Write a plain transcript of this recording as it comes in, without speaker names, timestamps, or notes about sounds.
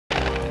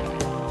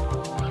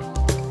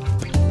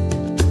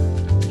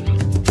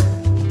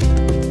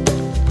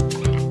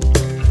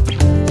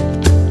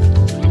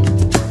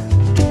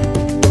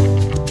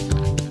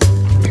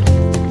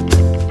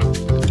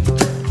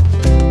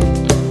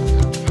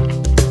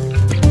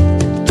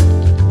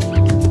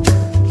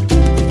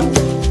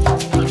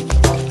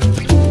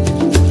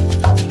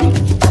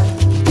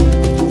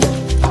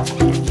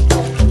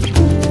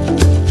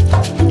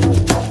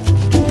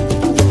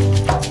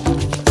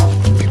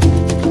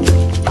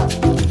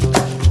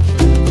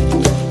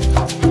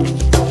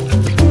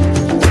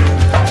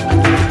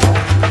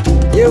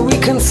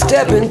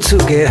stepping to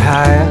get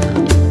higher,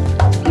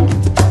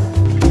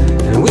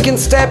 and we can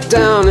step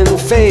down in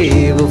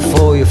favor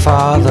for your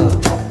father.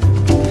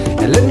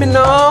 And let me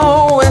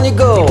know when you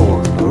go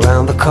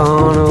around the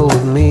corner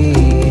with me.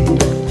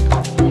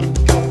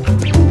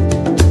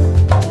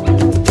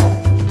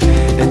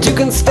 And you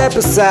can step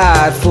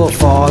aside for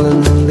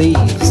fallen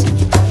leaves.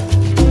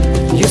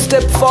 You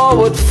step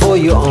forward for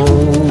your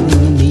own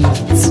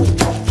needs.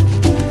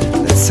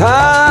 Let's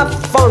have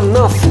for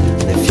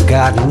nothing if you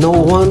got no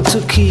one to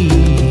keep.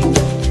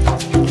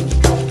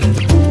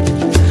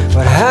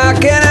 But how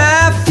can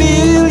I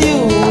feel you?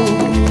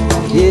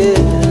 Yeah.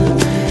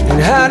 And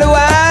how do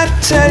I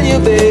tell you,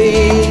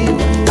 babe,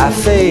 I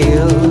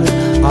failed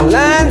on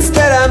lines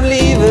that I'm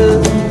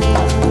leaving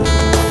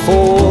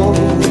for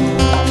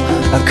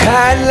a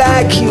kind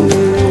like you.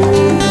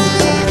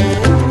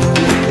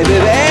 And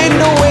it ain't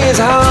no way it's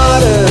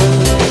harder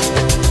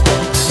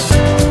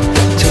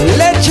to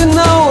let you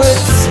know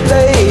it's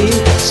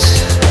late.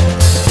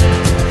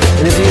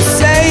 And if you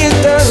say it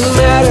doesn't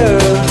matter,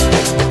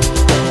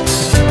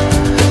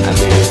 I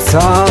mean it's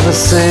all the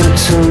same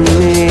to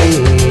me.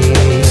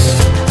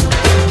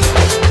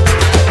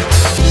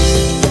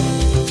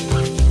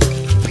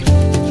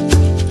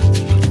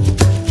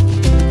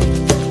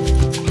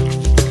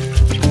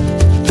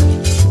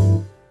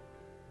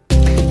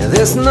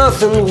 There's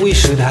nothing we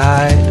should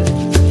hide,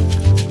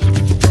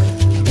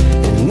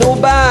 and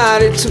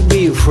nobody to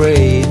be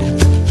afraid.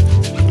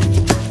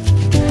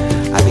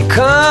 I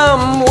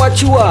become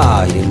what you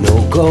are, you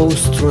know,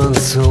 ghosts run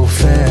so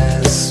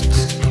fast.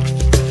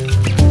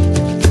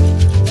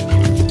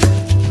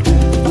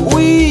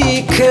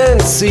 We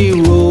can't see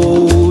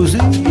Rosie,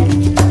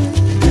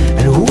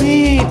 and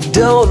we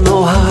don't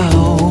know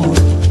how.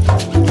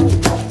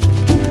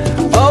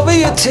 Over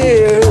your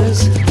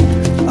tears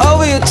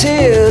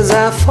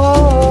I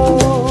fall.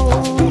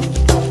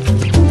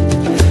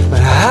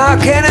 But how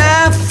can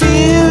I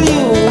feel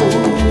you?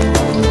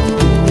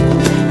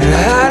 And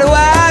how do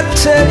I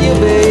tell you,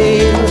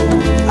 babe,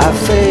 I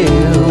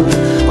failed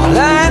on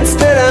lines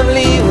that I'm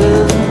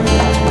leaving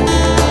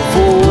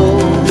for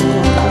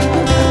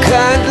a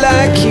kind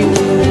like you.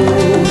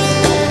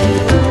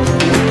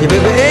 Yeah,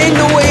 baby, ain't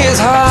no way it's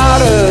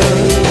harder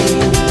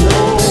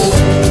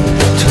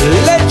to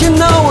let you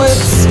know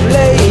it's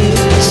late.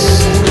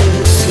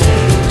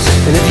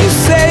 And if you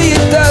say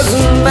it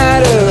doesn't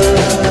matter,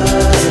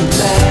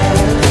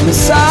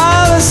 it's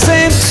all the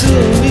same to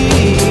me.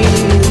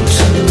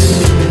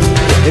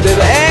 Hey, baby,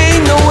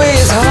 ain't no way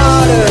it's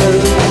harder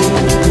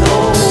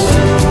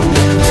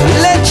to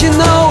let you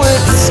know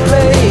it's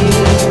late.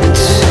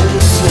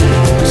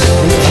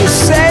 And if you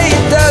say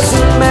it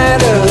doesn't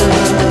matter,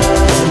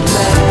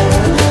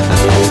 I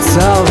mean, it's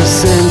all the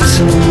same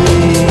to me.